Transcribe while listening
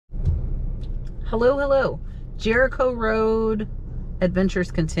Hello, hello. Jericho Road adventures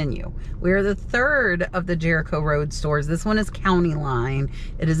continue. We are the third of the Jericho Road stores. This one is County Line.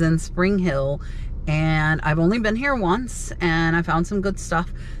 It is in Spring Hill, and I've only been here once, and I found some good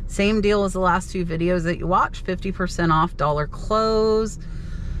stuff. Same deal as the last two videos that you watched, 50% off dollar clothes.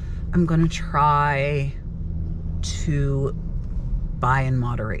 I'm gonna try to buy in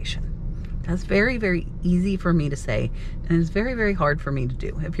moderation. That's very, very easy for me to say, and it's very, very hard for me to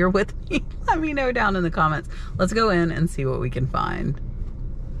do. If you're with me, let me know down in the comments. Let's go in and see what we can find.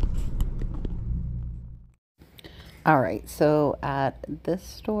 All right, so at this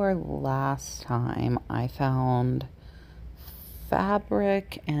store last time, I found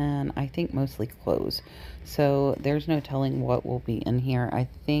fabric and I think mostly clothes. So there's no telling what will be in here. I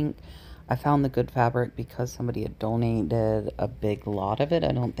think I found the good fabric because somebody had donated a big lot of it.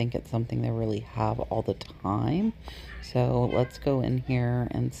 I don't think it's something they really have all the time. So let's go in here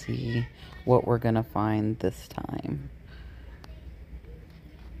and see what we're gonna find this time.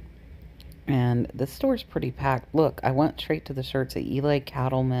 And this store's pretty packed. Look, I went straight to the shirts at Eli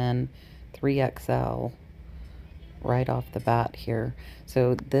Cattleman 3XL right off the bat here.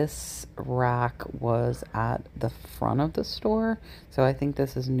 So this rack was at the front of the store. So I think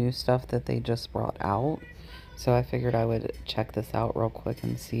this is new stuff that they just brought out. So I figured I would check this out real quick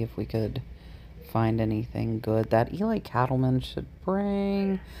and see if we could find anything good. That Eli Cattleman should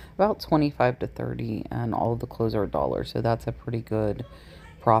bring about 25 to 30, and all of the clothes are $1. So that's a pretty good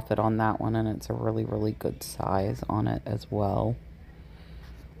profit on that one, and it's a really, really good size on it as well.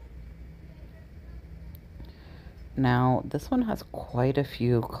 Now, this one has quite a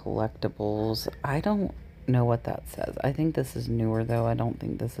few collectibles. I don't know what that says. I think this is newer, though. I don't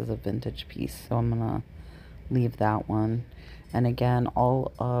think this is a vintage piece, so I'm going to leave that one. And again,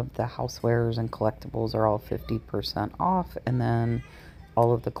 all of the housewares and collectibles are all 50% off, and then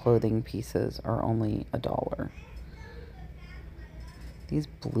all of the clothing pieces are only $1. These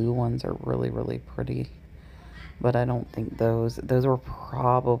blue ones are really, really pretty. But I don't think those were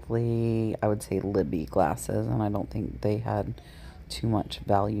probably, I would say, Libby glasses, and I don't think they had too much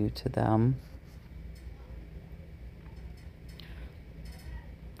value to them.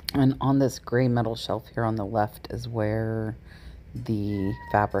 And on this gray metal shelf here on the left is where the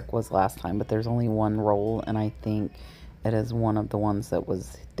fabric was last time, but there's only one roll, and I think it is one of the ones that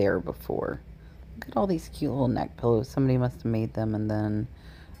was there before. Look at all these cute little neck pillows. Somebody must have made them and then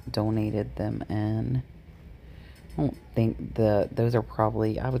donated them in. I don't think those are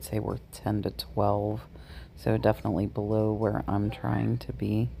probably, I would say, worth 10 to 12. So definitely below where I'm trying to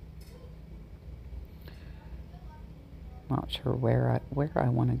be. Not sure where I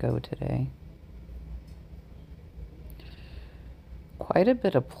want to go today. Quite a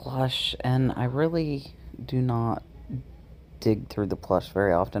bit of plush, and I really do not dig through the plush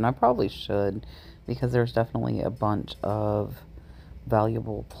very often. I probably should, because there's definitely a bunch of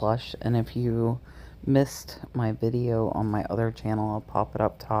valuable plush. And if you missed my video on my other channel, I'll pop it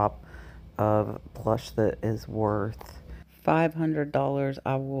up top, of plush that is worth $500.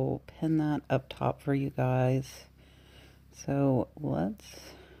 I will pin that up top for you guys. So let's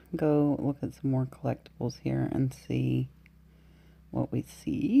go look at some more collectibles here and see what we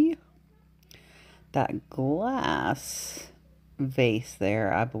see. That glass vase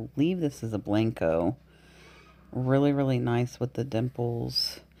there, I believe this is a Blanco. Really, really nice with the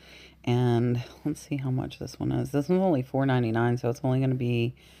dimples. And let's see how much this one is. This one's only $4.99, so it's only going to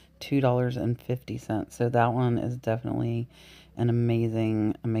be $2.50. So that one is definitely an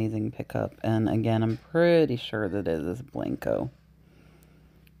amazing, amazing pickup. And again, I'm pretty sure that it is Blanco.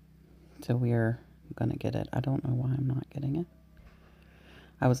 So we're going to get it. I don't know why I'm not getting it.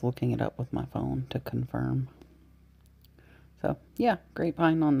 I was looking it up with my phone to confirm. So yeah, great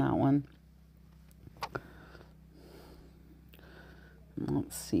find on that one.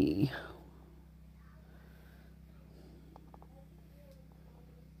 Let's see.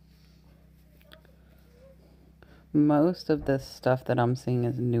 Most of this stuff that I'm seeing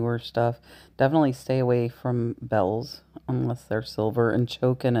is newer stuff. Definitely stay away from bells unless they're silver, and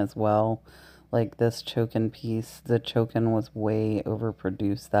chokin as well. Like this chokin piece, the chokin was way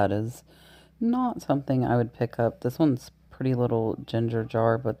overproduced. That is not something I would pick up. This one's pretty little ginger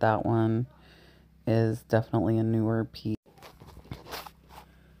jar, but that one is definitely a newer piece.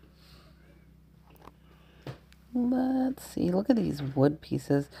 Let's see, look at these wood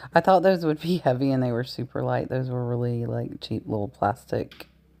pieces. I thought those would be heavy and they were super light. Those were really like cheap little plastic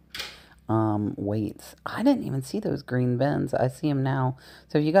weights. I didn't even see those green bins. I see them now.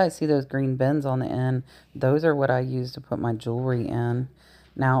 So if you guys see those green bins on the end, those are what I use to put my jewelry in.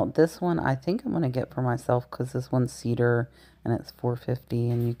 Now this one I think I'm going to get for myself because this one's cedar and it's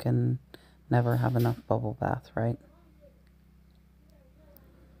 $4.50, and you can Never have enough bubble bath, right?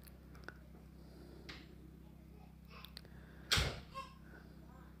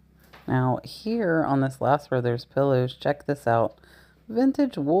 Now, here on this last row, there's pillows. Check this out.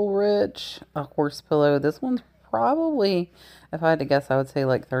 Vintage Woolrich, a horse pillow. This one's probably, if I had to guess, I would say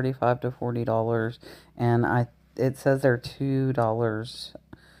like $35 to $40. And it says they're $2.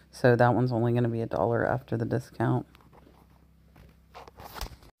 So that one's only going to be $1 after the discount.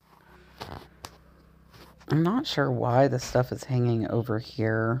 I'm not sure why this stuff is hanging over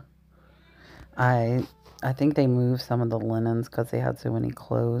here. I think they moved some of the linens because they had so many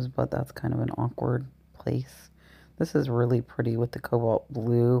clothes, but that's kind of an awkward place. This is really pretty with the cobalt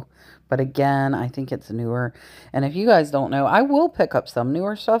blue, but again, I think it's newer. And if you guys don't know, I will pick up some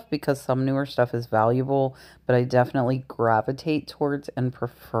newer stuff because some newer stuff is valuable, but I definitely gravitate towards and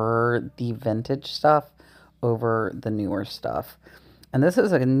prefer the vintage stuff over the newer stuff. And this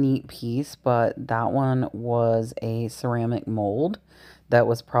is a neat piece, but that one was a ceramic mold that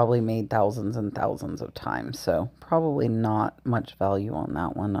was probably made thousands and thousands of times. So probably not much value on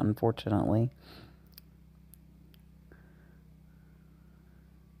that one, unfortunately.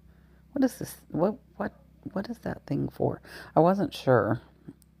 What is this? What is that thing for? I wasn't sure.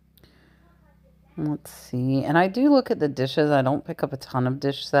 Let's see. And I do look at the dishes. I don't pick up a ton of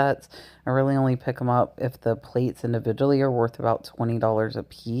dish sets. I really only pick them up if the plates individually are worth about $20 a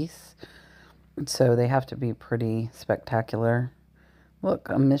piece. So they have to be pretty spectacular. Look,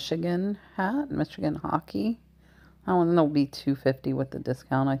 a Michigan hat, Michigan hockey. That one will be $2.50 with the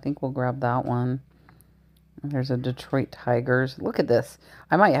discount. I think we'll grab that one. There's a Detroit Tigers. Look at this.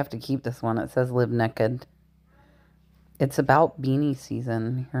 I might have to keep this one. It says live naked. It's about beanie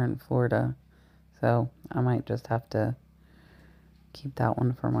season here in Florida. So I might just have to keep that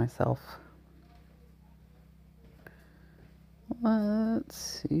one for myself.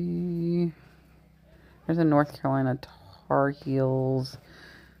 Let's see. There's a North Carolina Tar Heels.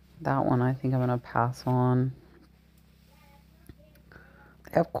 That one I think I'm going to pass on.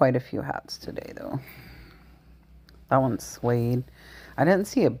 They have quite a few hats today, though. That one's suede. I didn't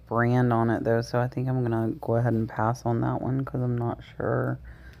see a brand on it, though, so I think I'm going to go ahead and pass on that one because I'm not sure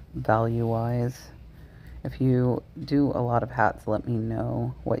value-wise. If you do a lot of hats, let me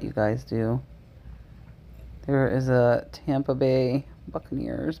know what you guys do. There is a Tampa Bay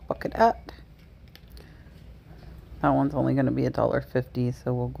Buccaneers bucket hat. That one's only going to be $1.50,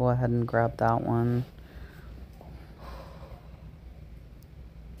 so we'll go ahead and grab that one.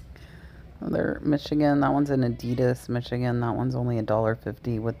 Another Michigan. That one's an Adidas Michigan. That one's only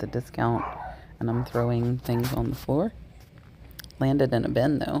 $1.50 with the discount. And I'm throwing things on the floor. Landed in a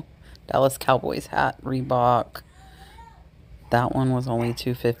bin, though. Dallas Cowboys hat, Reebok. That one was only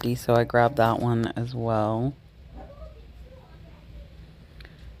 $2.50, so I grabbed that one as well.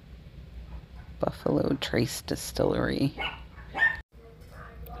 Buffalo Trace Distillery.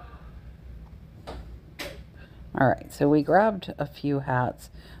 Alright, so we grabbed a few hats.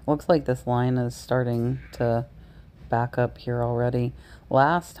 Looks like this line is starting to back up here already.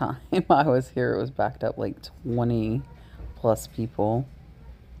 Last time I was here, it was backed up like 20 plus people.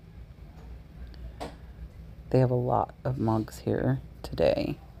 They have a lot of mugs here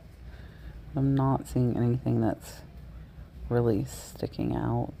today. I'm not seeing anything that's really sticking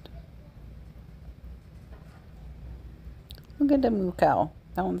out. Look at the moo cow.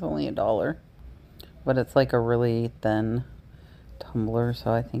 That one's only $1. But it's like a really thin tumbler,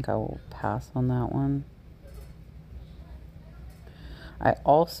 so I think I will pass on that one. I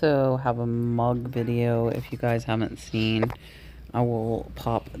also have a mug video if you guys haven't seen. I will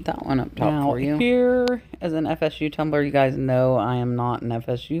pop that one up top for you. Here is an FSU tumbler. You guys know I am not an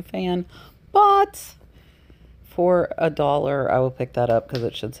FSU fan, but for $1 I will pick that up because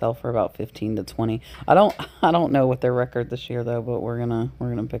it should sell for about 15 to 20. I don't know what their record this year though, but we're gonna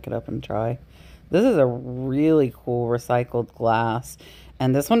pick it up and try. This is a really cool recycled glass.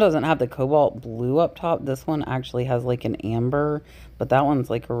 And this one doesn't have the cobalt blue up top. This one actually has like an amber, but that one's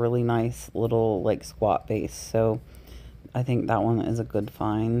like a really nice little like squat base. So I think that one is a good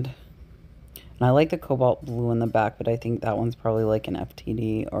find. And I like the cobalt blue in the back, but I think that one's probably like an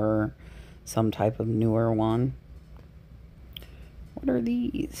FTD or some type of newer one. What are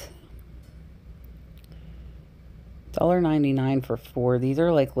these? $1.99 for 4. These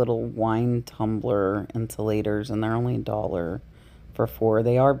are like little wine tumbler insulators, and they're only $1 for 4.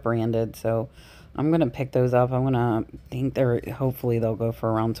 They are branded, so I'm gonna pick those up. I'm gonna think hopefully they'll go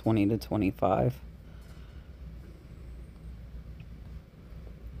for around 20 to 25.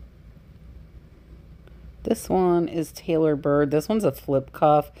 This one is Taylor Bird. This one's a flip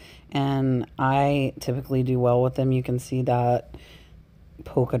cuff, and I typically do well with them. You can see that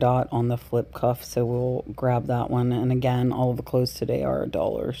polka dot on the flip cuff, so we'll grab that one. And again, all of the clothes today are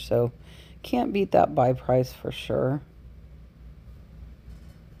 $1, so can't beat that buy price for sure.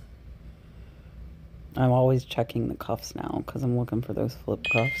 I'm always checking the cuffs now because I'm looking for those flip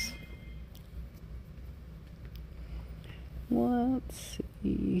cuffs. Let's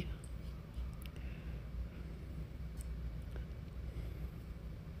see.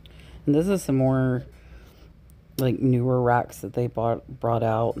 And this is some more like newer racks that they brought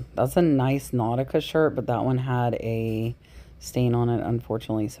out. That's a nice Nautica shirt, but that one had a stain on it,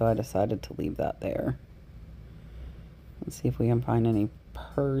 unfortunately, so I decided to leave that there. Let's see if we can find any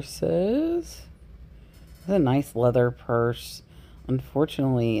purses. It's a nice leather purse.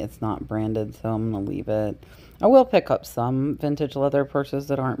 Unfortunately, it's not branded, so I'm going to leave it. I will pick up some vintage leather purses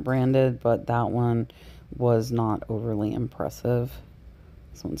that aren't branded, but that one was not overly impressive.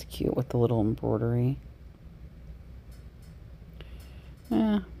 This one's cute with the little embroidery.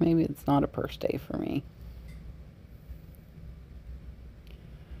 Yeah, maybe it's not a purse day for me.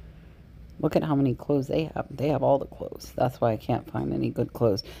 Look at how many clothes they have. They have all the clothes. That's why I can't find any good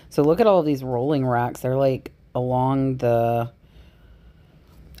clothes. So look at all of these rolling racks. They're like along the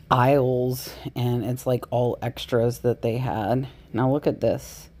aisles, and it's like all extras that they had. Now look at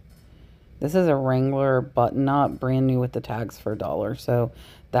this. This is a Wrangler button-up, brand new with the tags for $1. So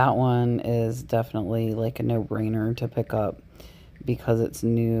that one is definitely like a no-brainer to pick up because it's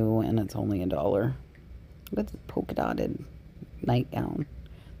new and it's only $1. Look at the polka dotted nightgown.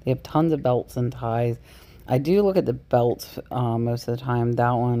 They have tons of belts and ties. I do look at the belts most of the time.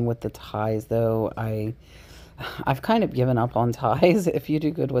 That one with the ties, though, I've kind of given up on ties. If you do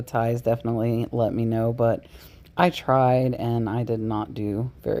good with ties, definitely let me know. But I tried, and I did not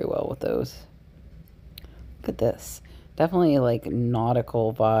do very well with those. Look at this. Definitely like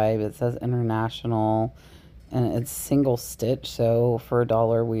nautical vibe. It says international, and it's single stitch. So for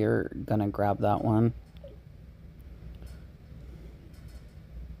 $1, we're going to grab that one.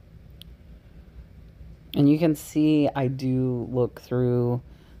 And you can see I do look through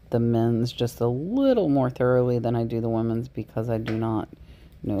the men's just a little more thoroughly than I do the women's because I do not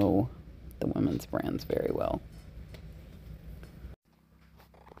know the women's brands very well.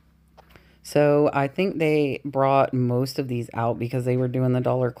 So I think they brought most of these out because they were doing the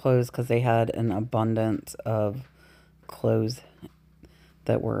 $1 clothes because they had an abundance of clothes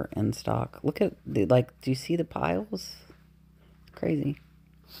that were in stock. Look at the, like, do you see the piles? Crazy.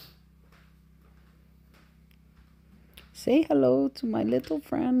 Say hello to my little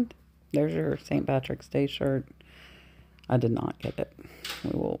friend. There's your St. Patrick's Day shirt. I did not get it.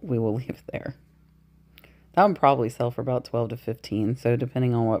 We will leave it there. That would probably sell for about 12 to 15. So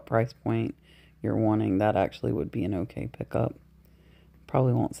depending on what price point you're wanting, that actually would be an okay pickup.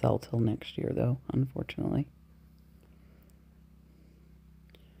 Probably won't sell till next year though, unfortunately.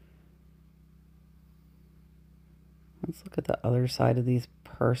 Let's look at the other side of these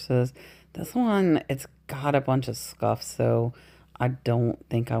purses. This one, it's got a bunch of scuffs, so I don't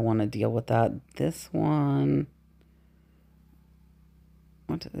think I want to deal with that. This one,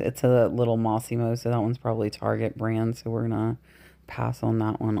 it's a little Mossimo, so that one's probably Target brand, so we're going to pass on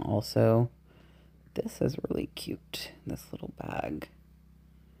that one also. This is really cute, this little bag.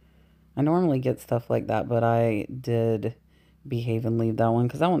 I normally get stuff like that, but I did behave and leave that one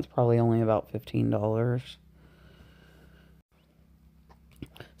because that one's probably only about $15.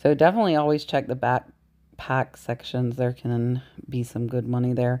 So definitely always check the backpack sections. There can be some good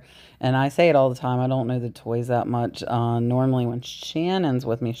money there. And I say it all the time. I don't know the toys that much. Normally when Shannon's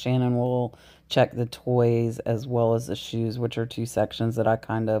with me, Shannon will check the toys as well as the shoes, which are two sections that I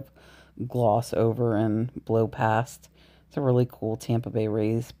kind of gloss over and blow past. It's a really cool Tampa Bay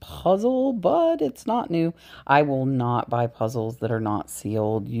Rays puzzle, but it's not new. I will not buy puzzles that are not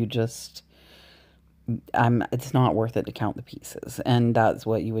sealed. You just... it's not worth it to count the pieces, and that's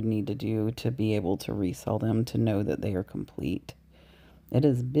what you would need to do to be able to resell them, to know that they are complete. It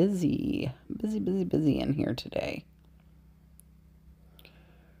is busy in here today.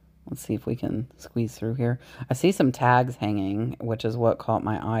 Let's see if we can squeeze through here. I see some tags hanging, which is what caught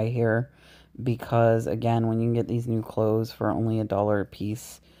my eye here, because again, when you can get these new clothes for only $1 a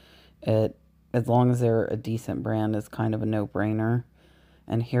piece, as long as they're a decent brand, is kind of a no-brainer.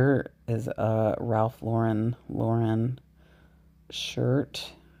 And here is a Ralph Lauren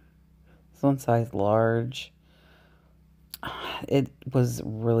shirt. This one's size large. It was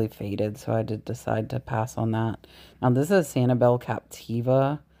really faded, so I did decide to pass on that. Now, this is a Sanibel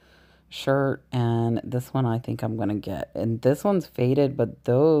Captiva shirt, and this one I think I'm going to get. And this one's faded, but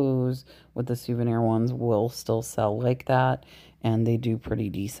those with the souvenir ones will still sell like that, and they do pretty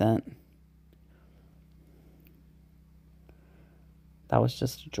decent. That was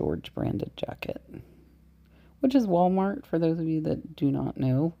just a George branded jacket, which is Walmart for those of you that do not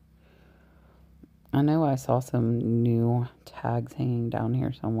know. I know I saw some new tags hanging down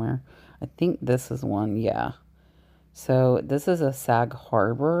here somewhere. I think this is one, yeah. So this is a Sag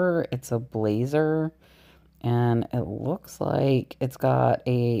Harbor. It's a blazer, and it looks like it's got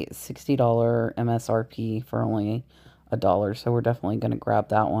a $60 MSRP for only $1. So we're definitely going to grab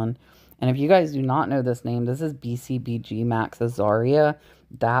that one. And if you guys do not know this name, this is BCBG Max Azaria.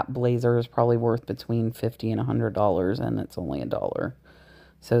 That blazer is probably worth between $50 and $100, and it's only $1.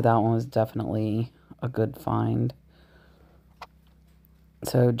 So that one was definitely a good find.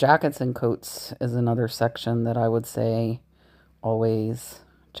 So jackets and coats is another section that I would say always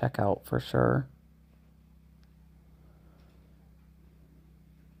check out for sure.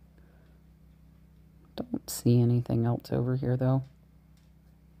 Don't see anything else over here though.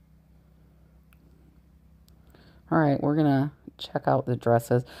 All right, we're gonna check out the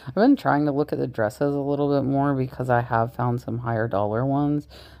dresses. I've been trying to look at the dresses a little bit more because I have found some higher dollar ones.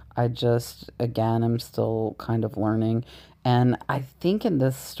 I just, again, I'm still kind of learning. And I think in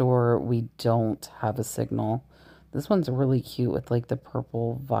this store, we don't have a signal. This one's really cute with like the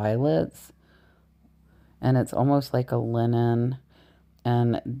purple violets. And it's almost like a linen.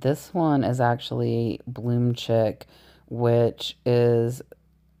 And this one is actually Bloom Chick, which is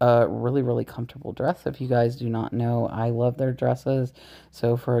a really, really comfortable dress. If you guys do not know, I love their dresses.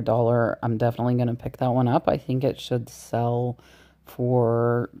 So for $1, I'm definitely going to pick that one up. I think it should sell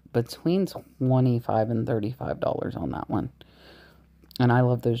for between $25 and $35 on that one. And I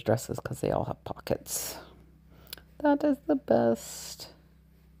love those dresses because they all have pockets. That is the best.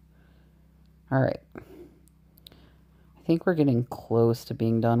 All right. I think we're getting close to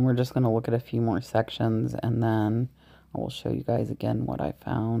being done. We're just going to look at a few more sections and then I will show you guys again what I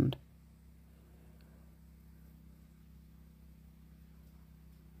found.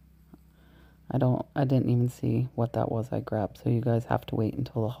 I didn't even see what that was I grabbed, so you guys have to wait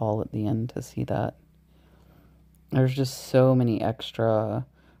until the haul at the end to see that. There's just so many extra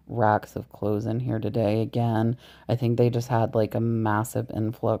racks of clothes in here today. Again, I think they just had like a massive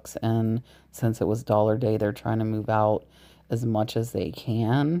influx, and since it was Dollar Day, they're trying to move out as much as they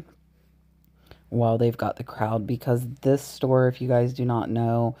can while they've got the crowd, because this store, if you guys do not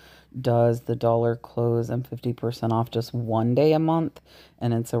know, does the dollar close and 50% off just one day a month,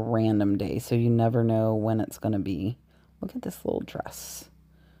 and it's a random day, so you never know when it's going to be. Look at this little dress.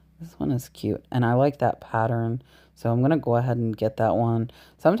 This one is cute, and I like that pattern, so I'm going to go ahead and get that one.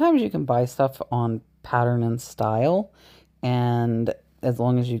 Sometimes you can buy stuff on pattern and style, and as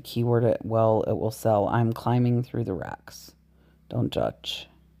long as you keyword it well, it will sell. I'm climbing through the racks. Don't judge.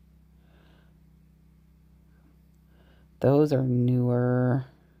 Those are newer.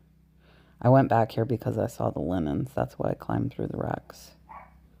 I went back here because I saw the linens. That's why I climbed through the racks.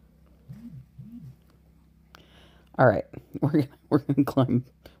 All right, we're gonna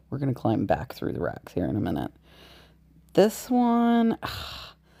climb back through the racks here in a minute. This one,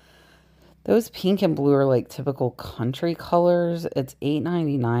 those pink and blue are like typical country colors. It's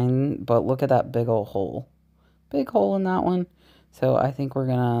 $8.99, but look at that big old hole. Big hole in that one. So I think we're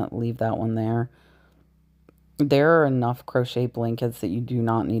gonna leave that one there. There are enough crochet blankets that you do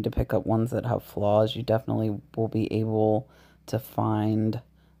not need to pick up ones that have flaws. You definitely will be able to find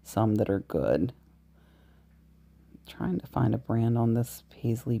some that are good. I'm trying to find a brand on this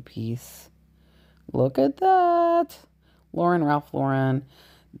paisley piece. Look at that. Ralph Lauren.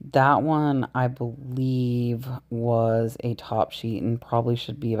 That one, I believe, was a top sheet and probably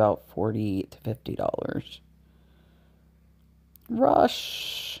should be about $40 to $50.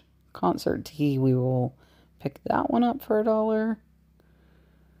 Rush. Concert tee. We will pick that one up for $1.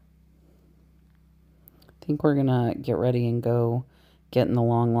 I think we're gonna get ready and go get in the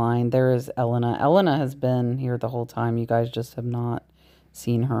long line. There is Elena. Elena has been here the whole time. You guys just have not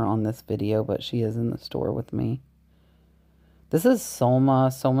seen her on this video, but she is in the store with me. This is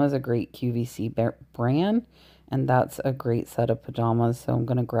Soma. Soma is a great QVC brand, and that's a great set of pajamas, so I'm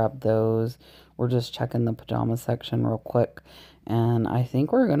gonna grab those. We're just checking the pajama section real quick. And I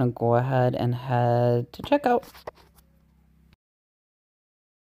think we're going to go ahead and head to checkout.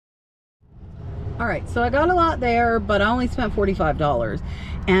 All right, so I got a lot there, but I only spent $45.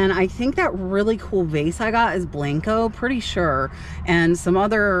 And I think that really cool vase I got is Blanco, pretty sure. And some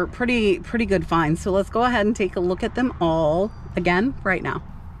other pretty good finds. So let's go ahead and take a look at them all again right now.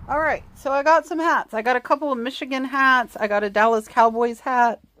 All right, so I got some hats. I got a couple of Michigan hats. I got a Dallas Cowboys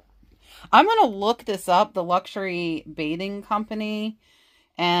hat. I'm going to look this up, the Luxury Bathing Company,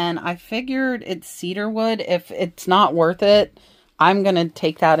 and I figured it's cedarwood. If it's not worth it, I'm going to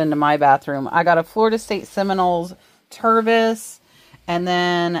take that into my bathroom. I got a Florida State Seminoles Tervis, And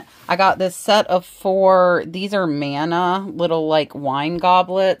then I got this set of 4. These are Manna, little like wine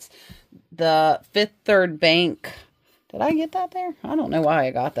goblets. The Fifth Third Bank. Did I get that there? I don't know why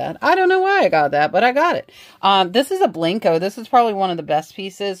I got that. I don't know why I got that, but I got it. This is a Blanco. This is probably one of the best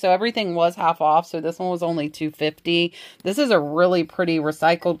pieces. So everything was half off. So this one was only $2.50. This is a really pretty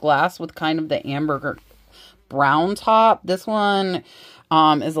recycled glass with kind of the amber brown top. This one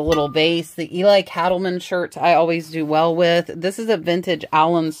is a little vase. The Eli Cattleman shirts I always do well with. This is a vintage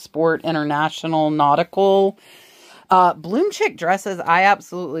Allen Sport International Nautical. Bloom Chick dresses, I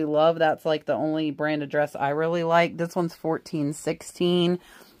absolutely love. That's like the only brand of dress I really like. This one's $14.16.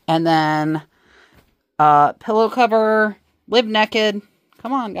 And then, pillow cover, Live Naked.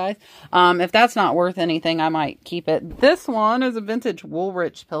 Come on, guys. If that's not worth anything, I might keep it. This one is a vintage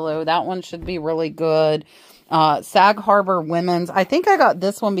Woolrich pillow. That one should be really good. Sag Harbor Women's. I think I got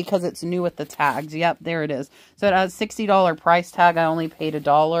this one because it's new with the tags. Yep, there it is. So it has $60 price tag. I only paid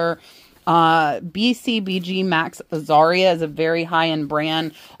 $1. BCBG Max Azaria is a very high-end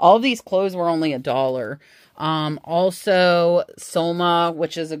brand. All of these clothes were only $1. Also Soma,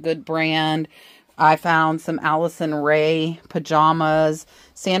 which is a good brand. I found some Allison Ray pajamas,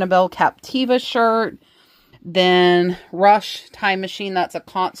 Sanibel Captiva shirt, then Rush Time Machine, that's a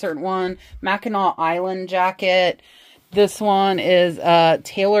concert one, Mackinac Island jacket. This one is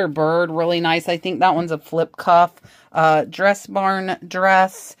Taylor Bird, really nice. I think that one's a flip cuff. Dress Barn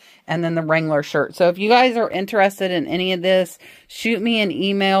dress, and then the Wrangler shirt. So if you guys are interested in any of this, shoot me an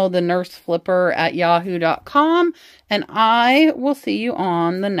email, thenurseflipper@yahoo.com, and I will see you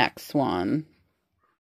on the next one.